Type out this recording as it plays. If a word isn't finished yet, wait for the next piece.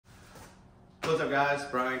What's up, guys?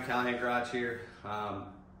 Brian, Callahan Garage here.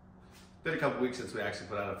 Been a couple weeks since we actually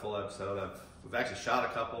put out a full episode. We've actually shot a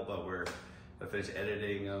couple, but we're finished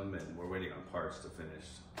editing them and we're waiting on parts to finish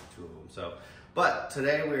 2 of them. But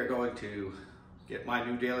today we are going to get my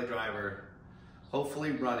new daily driver,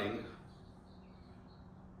 hopefully running,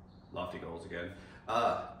 lofty goals again,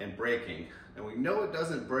 and braking. And we know it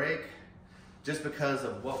doesn't brake just because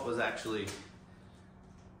of what was actually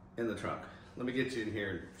in the trunk. Let me get you in here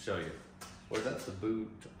and show you. Or that's the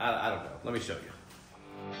boot. I don't know. Let me show you.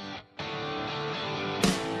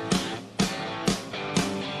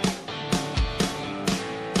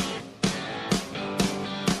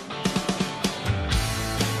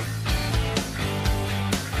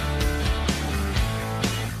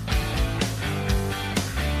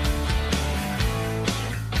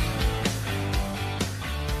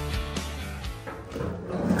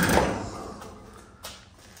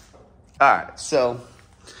 All right, so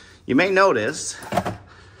you may notice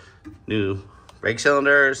new brake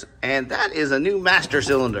cylinders, and that is a new master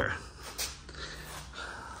cylinder.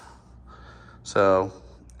 So,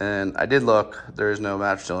 and I did look, there is no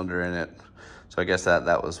master cylinder in it. So I guess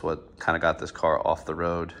that was what kind of got this car off the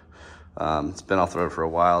road. It's been off the road for a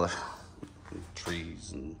while.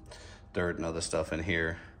 Trees and dirt and other stuff in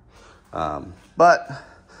here. But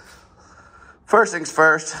first things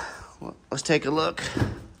first, let's take a look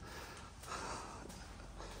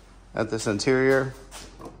at this interior.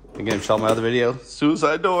 Again, show my other video,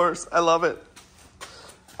 suicide doors. I love it.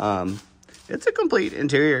 It's a complete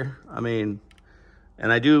interior. I mean,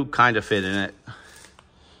 and I do kind of fit in it.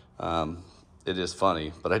 It is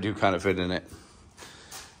funny, but I do kind of fit in it.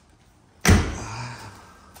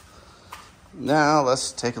 Now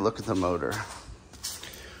let's take a look at the motor.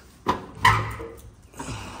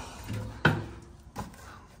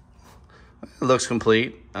 It looks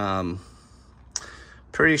complete.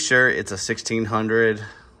 Pretty sure it's a 1600.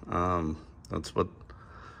 That's what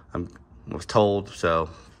I was told, so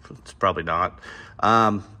it's probably not.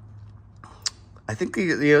 I think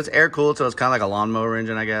it's air cooled, so it's kind of like a lawnmower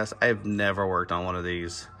engine, I guess. I've never worked on one of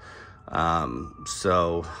these,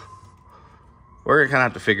 so we're gonna kind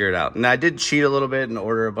of have to figure it out. And I did cheat a little bit and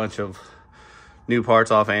order a bunch of new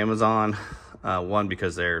parts off Amazon. One,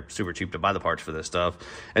 because they're super cheap to buy the parts for this stuff,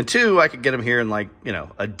 and two, I could get them here in like,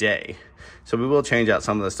 a day. So we will change out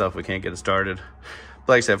some of the stuff we can't get it started.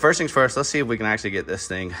 But like I said, first things first, let's see if we can actually get this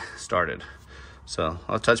thing started. So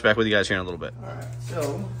I'll touch back with you guys here in a little bit. All right,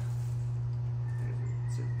 so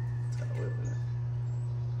it's got oil in it.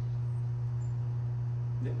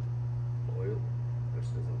 Yeah, oil, which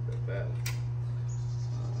doesn't look that bad.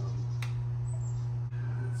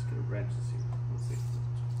 Let's get a wrench to see. Let's see.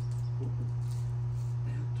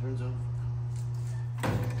 Yeah, it turns over.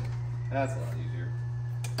 That's a lot easier.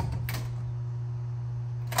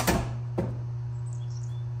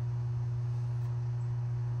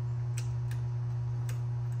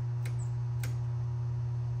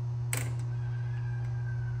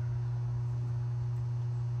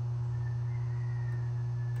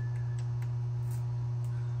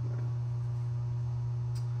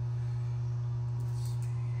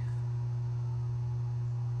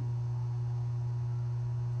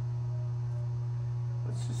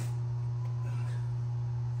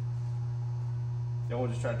 Y'all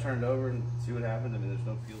want to just try to turn it over and see what happens? I mean, there's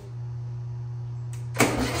no fuel.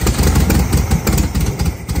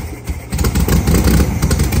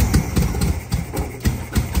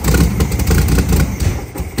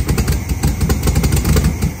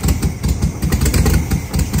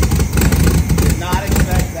 Did not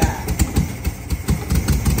expect that.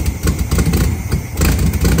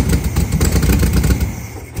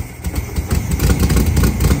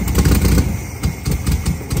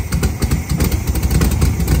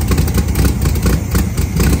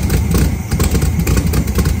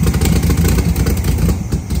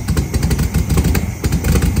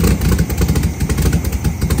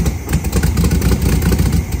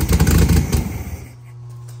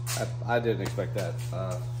 I didn't expect that.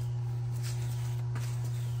 Well,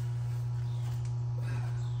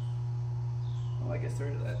 I guess there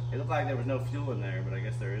is that. It looked like there was no fuel in there, but I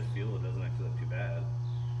guess there is fuel. It doesn't actually look too bad.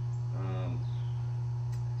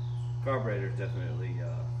 Carburetor definitely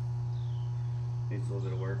needs a little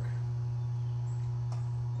bit of work.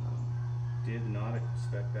 Did not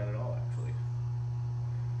expect that at all, actually.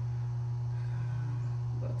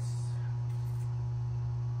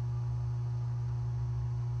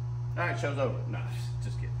 All right, show's over. No,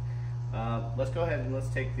 just kidding. Let's go ahead and let's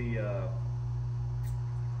take the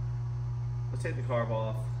carb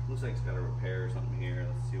off. Looks like it's got a repair or something here.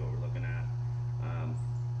 Let's see what we're looking at. And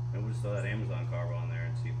we'll just throw that Amazon carb on there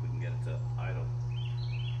and see if we can get it to idle.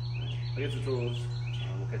 I'll get some tools.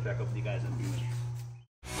 We'll catch back up with you guys in a few minutes.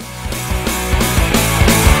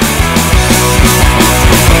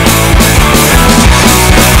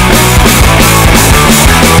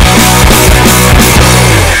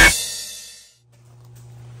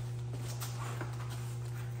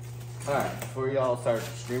 Alright, before y'all start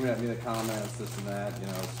screaming at me in the comments, this and that, you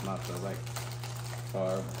know, it's not the right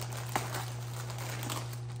carb.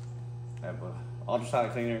 I have an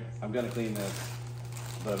ultrasonic cleaner. I'm going to clean this,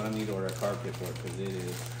 but I need to order a carb kit for it because it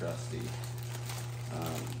is crusty.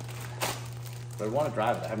 But I want to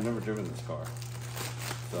drive it. I've never driven this car.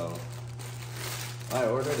 So, I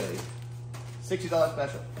ordered a $60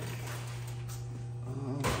 special.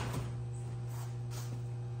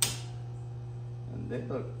 And they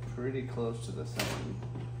look pretty close to the same.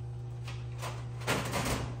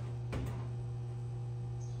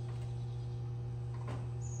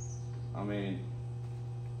 I mean,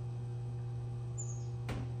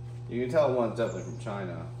 you can tell one's definitely from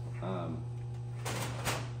China.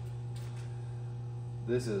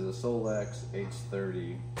 This is a Solex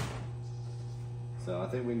H30. So I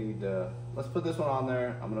think we need to, let's put this one on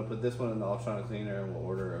there. I'm gonna put this one in the ultrasonic cleaner and we'll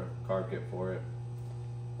order a carb kit for it.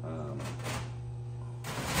 All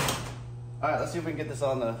right, let's see if we can get this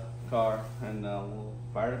on the car and we'll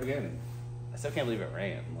fire it up again. I still can't believe it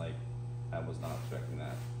ran. Like, I was not expecting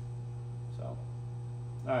that. So,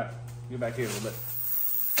 all right, get back here a little bit.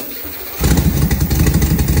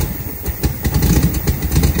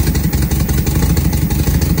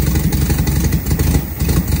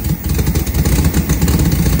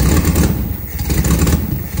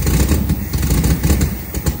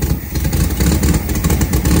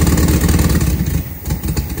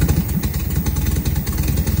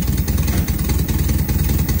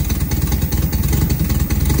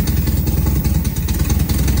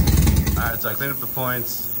 So I cleaned up the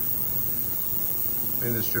points,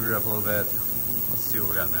 cleaned the distributor up a little bit. Let's see what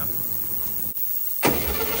we got now.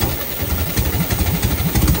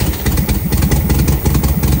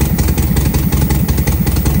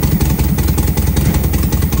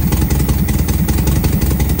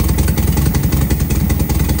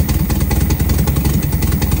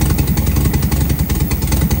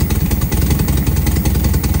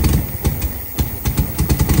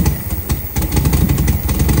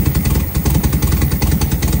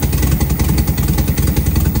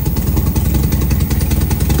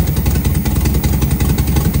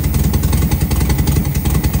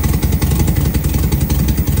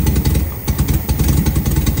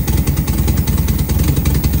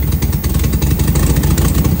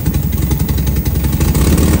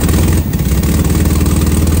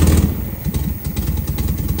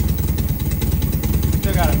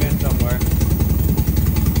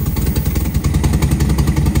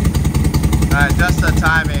 Just the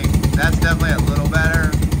timing, that's definitely a little better,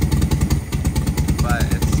 but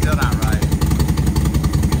it's still not right.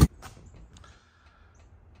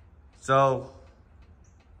 So,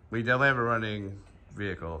 we definitely have a running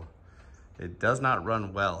vehicle. It does not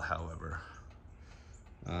run well, however.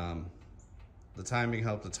 The timing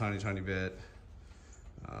helped a tiny bit.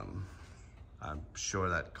 I'm sure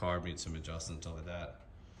that carb needs some adjustment like that.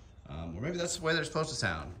 Or maybe that's the way they're supposed to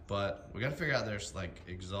sound, but we gotta figure out there's like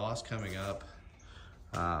exhaust coming up.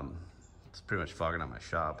 It's pretty much fogging up my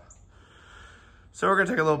shop. So we're gonna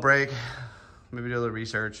take a little break, maybe do a little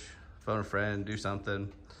research, phone a friend, do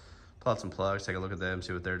something, pull out some plugs, take a look at them,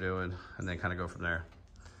 see what they're doing, and then kind of go from there.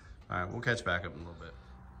 All right, we'll catch back up in a little bit.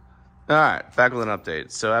 All right, back with an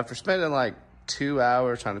update. So after spending like 2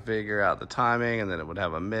 hours trying to figure out the timing and then it would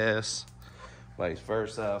have a miss, vice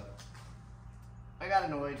versa, I got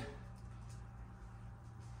annoyed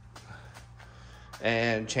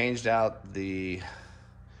and changed out the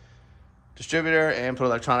distributor and put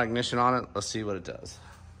electronic ignition on it. Let's see what it does.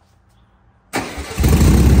 Oh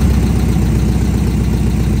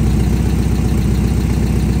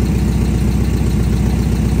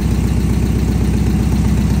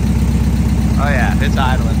yeah, it's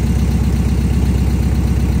idling.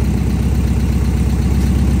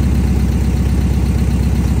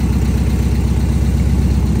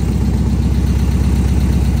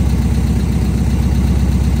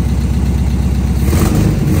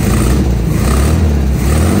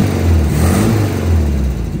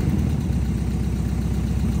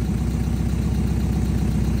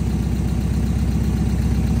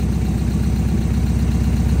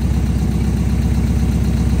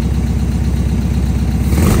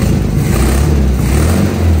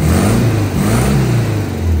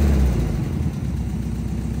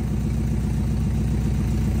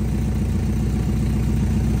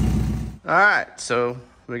 All right, so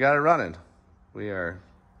we got it running. We are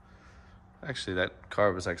Actually, that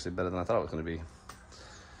car was actually better than I thought it was going to be.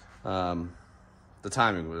 The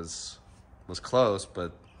timing was close,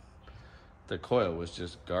 but the coil was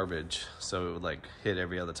just garbage, so it would like hit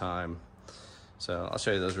every other time. So I'll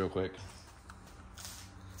show you those real quick.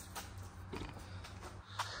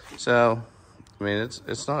 So, I mean,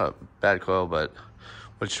 it's not a bad coil, but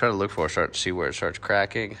what you try to look for, start to see where it starts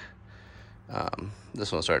cracking.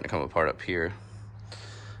 This one's starting to come apart up here.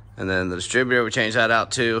 And then the distributor, we changed that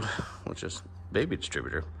out too, which is baby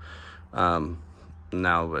distributor. Now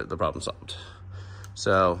the problem's solved.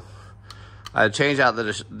 So I changed out the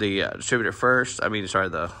distributor first.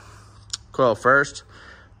 The coil first,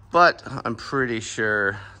 but I'm pretty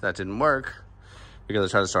sure that didn't work because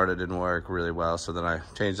I tried to start it, didn't work really well. So then I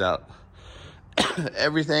changed out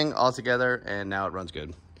everything all together, and now it runs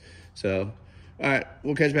good. So, all right,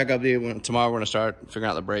 we'll catch back up to you tomorrow. We're gonna start figuring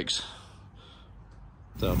out the brakes.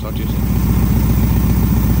 So talk to you soon.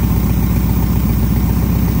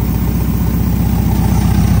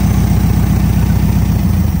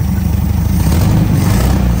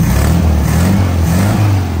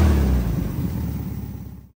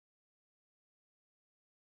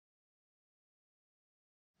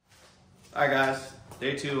 All right, guys,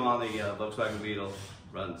 day 2 on the Volkswagen Beetle.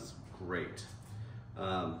 Runs great.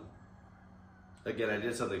 Again, I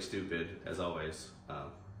did something stupid, as always.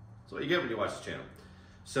 So what you get when you watch the channel.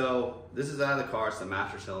 So this is out of the car. It's the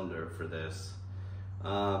master cylinder for this.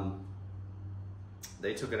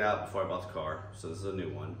 They took it out before I bought the car, so this is a new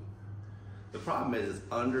one. The problem is it's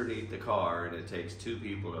underneath the car, and it takes 2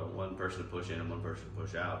 people, one person to push in and one person to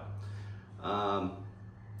push out.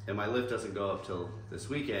 And my lift doesn't go up till this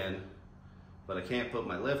weekend, but I can't put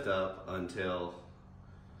my lift up until,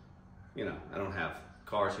 you know, I don't have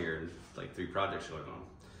cars here and like 3 projects going on.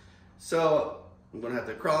 So I'm gonna have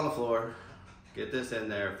to crawl on the floor, get this in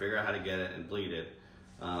there, figure out how to get it and bleed it.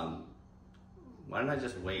 Why didn't I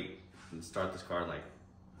just wait and start this car like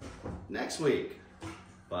next week?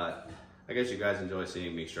 But I guess you guys enjoy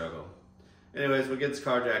seeing me struggle. Anyways, we'll get this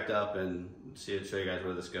car jacked up and show you guys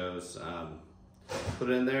where this goes. Put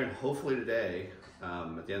it in there, and hopefully today,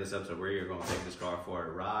 at the end of this episode, we're going to take this car for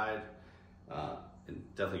a ride and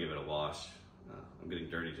definitely give it a wash. I'm getting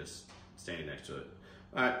dirty just standing next to it.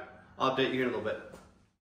 All right, I'll update you here in a little bit.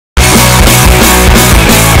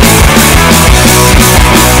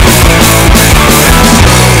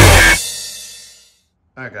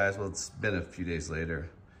 All right, guys, well, it's been a few days later.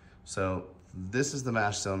 So this is the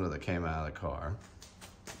mash cylinder that came out of the car.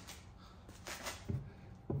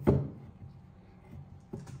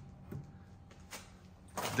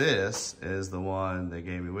 This is the one they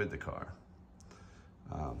gave me with the car.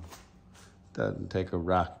 Doesn't take a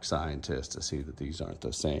rocket scientist to see that these aren't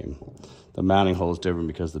the same. The mounting hole is different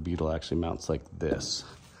because the Beetle actually mounts like this.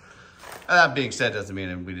 That being said, doesn't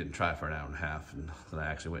mean we didn't try for an hour and a half, and then I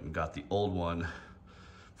actually went and got the old one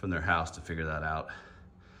from their house to figure that out.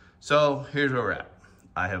 So here's where we're at.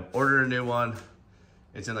 I have ordered a new one.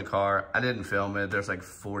 It's in the car. I didn't film it. There's like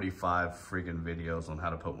 45 freaking videos on how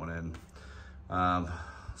to put one in.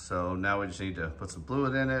 So now we just need to put some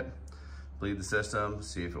fluid in it, bleed the system,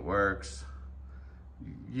 see if it works.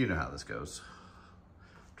 You know how this goes.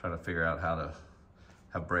 Try to figure out how to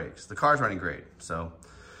have brakes. The car's running great, so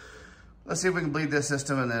let's see if we can bleed this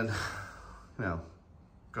system and then, you know,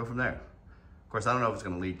 go from there. Of course, I don't know if it's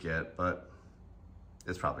gonna leak yet, but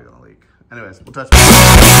it's probably gonna leak. Anyways, we'll touch base.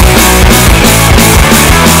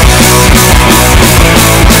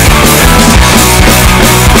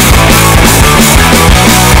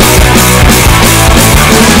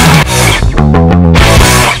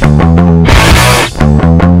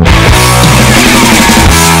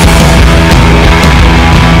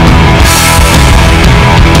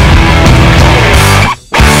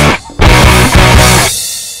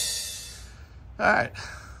 All right,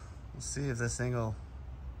 let's see if this thing will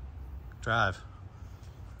drive.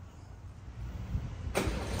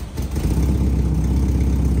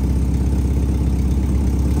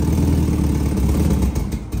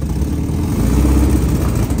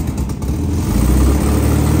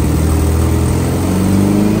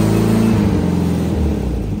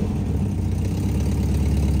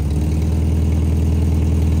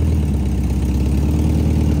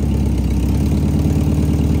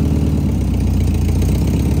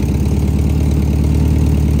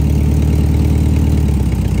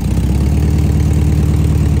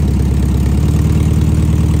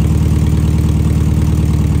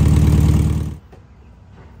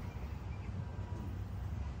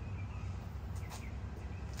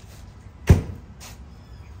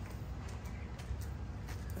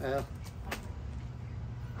 Yeah.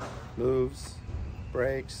 Moves,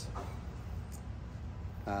 brakes.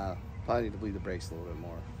 Probably need to bleed the brakes a little bit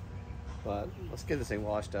more. But let's get this thing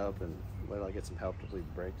washed up and wait till I get some help to bleed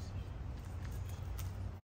the brakes.